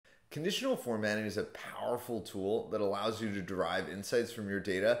Conditional formatting is a powerful tool that allows you to derive insights from your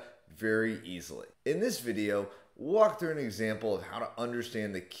data very easily. In this video, we'll walk through an example of how to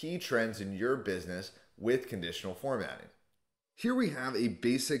understand the key trends in your business with conditional formatting. Here we have a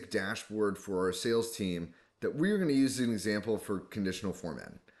basic dashboard for our sales team that we're going to use as an example for conditional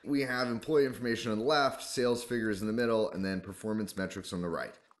formatting. We have employee information on the left, sales figures in the middle, and then performance metrics on the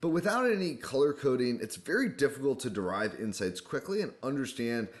right. But without any color coding, it's very difficult to derive insights quickly and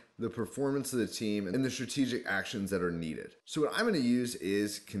understand the performance of the team and the strategic actions that are needed. So what I'm going to use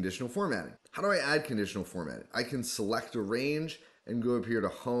is conditional formatting. How do I add conditional formatting? I can select a range and go up here to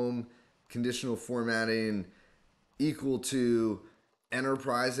Home, Conditional Formatting equal to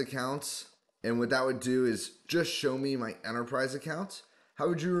Enterprise Accounts. And what that would do is just show me my enterprise accounts. How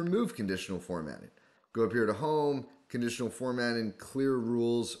would you remove conditional formatting? Go up here to Home, Conditional Formatting, clear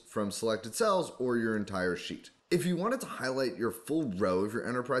rules from selected cells or your entire sheet. If you wanted to highlight your full row of your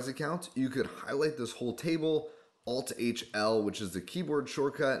enterprise accounts, you could highlight this whole table, Alt-HL, which is the keyboard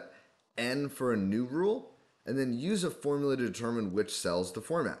shortcut, N for a new rule, and then use a formula to determine which cells to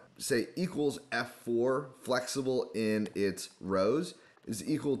format. Say equals F4, flexible in its rows, is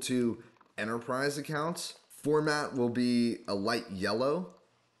equal to enterprise accounts. Format will be a light yellow,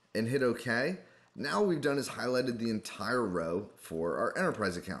 and hit OK. Now what we've done is highlighted the entire row for our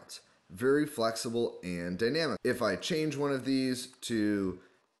enterprise accounts. Very flexible and dynamic. If I change one of these to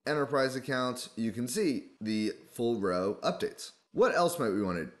enterprise accounts, you can see the full row updates. What else might we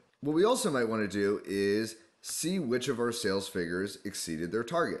want to do? What we also might want to do is see which of our sales figures exceeded their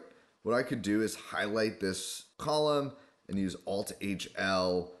target. What I could do is highlight this column and use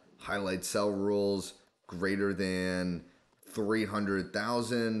Alt-HL, highlight cell rules greater than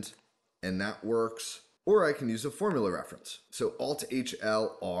 300,000, and that works. Or I can use a formula reference. So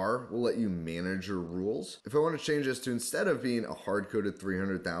Alt-HL-R will let you manage your rules. If I want to change this to, instead of being a hard-coded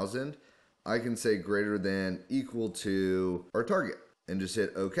 300,000, I can say greater than equal to our target and just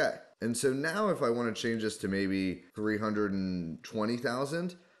hit OK. And so now if I want to change this to maybe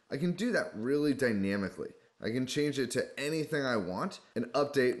 320,000, I can do that really dynamically. I can change it to anything I want and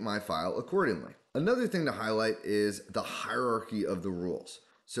update my file accordingly. Another thing to highlight is the hierarchy of the rules.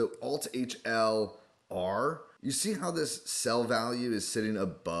 So Alt-HL-R, you see how this cell value is sitting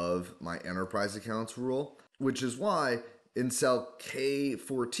above my enterprise accounts rule, which is why in cell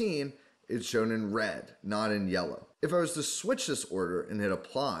K14, it's shown in red, not in yellow. If I was to switch this order and hit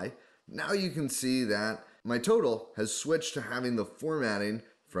apply, now you can see that my total has switched to having the formatting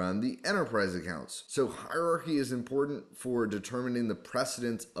from the enterprise accounts. So hierarchy is important for determining the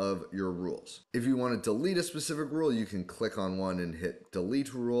precedence of your rules. If you want to delete a specific rule, you can click on one and hit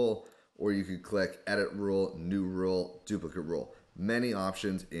delete rule, or you could click edit rule, new rule, duplicate rule. Many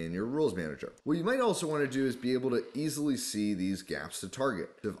options in your rules manager. What you might also want to do is be able to easily see these gaps to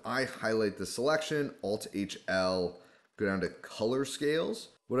target. So if I highlight the selection, Alt-HL, go down to color scales,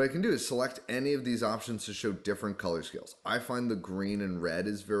 what I can do is select any of these options to show different color scales. I find the green and red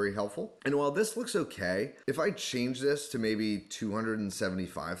is very helpful. And while this looks okay, if I change this to maybe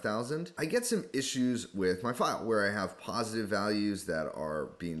 275,000, I get some issues with my file where I have positive values that are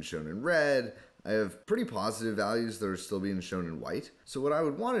being shown in red. I have pretty positive values that are still being shown in white. So what I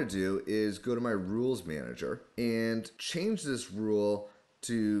would want to do is go to my rules manager and change this rule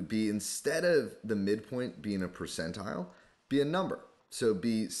to be, instead of the midpoint being a percentile, be a number. So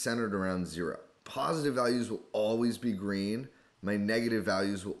be centered around 0. Positive values will always be green. My negative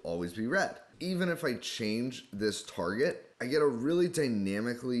values will always be red. Even if I change this target, I get a really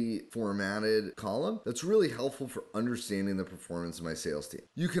dynamically formatted column that's really helpful for understanding the performance of my sales team.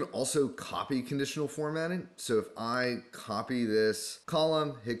 You can also copy conditional formatting. So if I copy this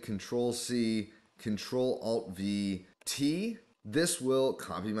column, hit Control-C, Control-Alt-V, T, this will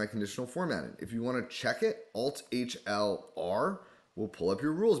copy my conditional formatting. If you want to check it, Alt-HL-R will pull up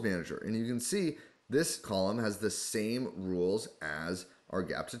your rules manager, and you can see this column has the same rules as our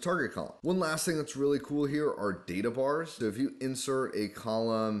gap to target column. One last thing that's really cool here are data bars. So if you insert a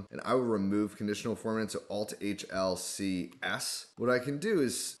column, and I will remove conditional formatting, so Alt-HL-CS, what I can do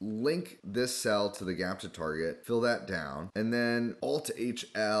is link this cell to the gap to target, fill that down, and then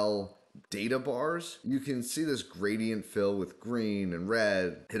Alt-HL data bars, you can see this gradient fill with green and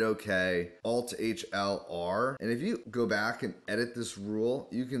red. Hit OK, Alt-HL-R, and if you go back and edit this rule,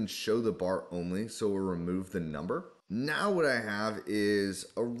 you can show the bar only, so we'll remove the number. Now what I have is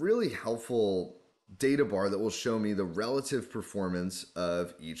a really helpful data bar that will show me the relative performance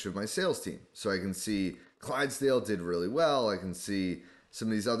of each of my sales team. So I can see Clydesdale did really well. I can see some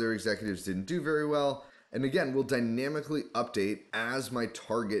of these other executives didn't do very well. And again, we'll dynamically update as my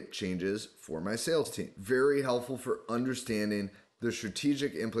target changes for my sales team. Very helpful for understanding the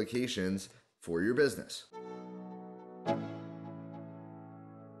strategic implications for your business.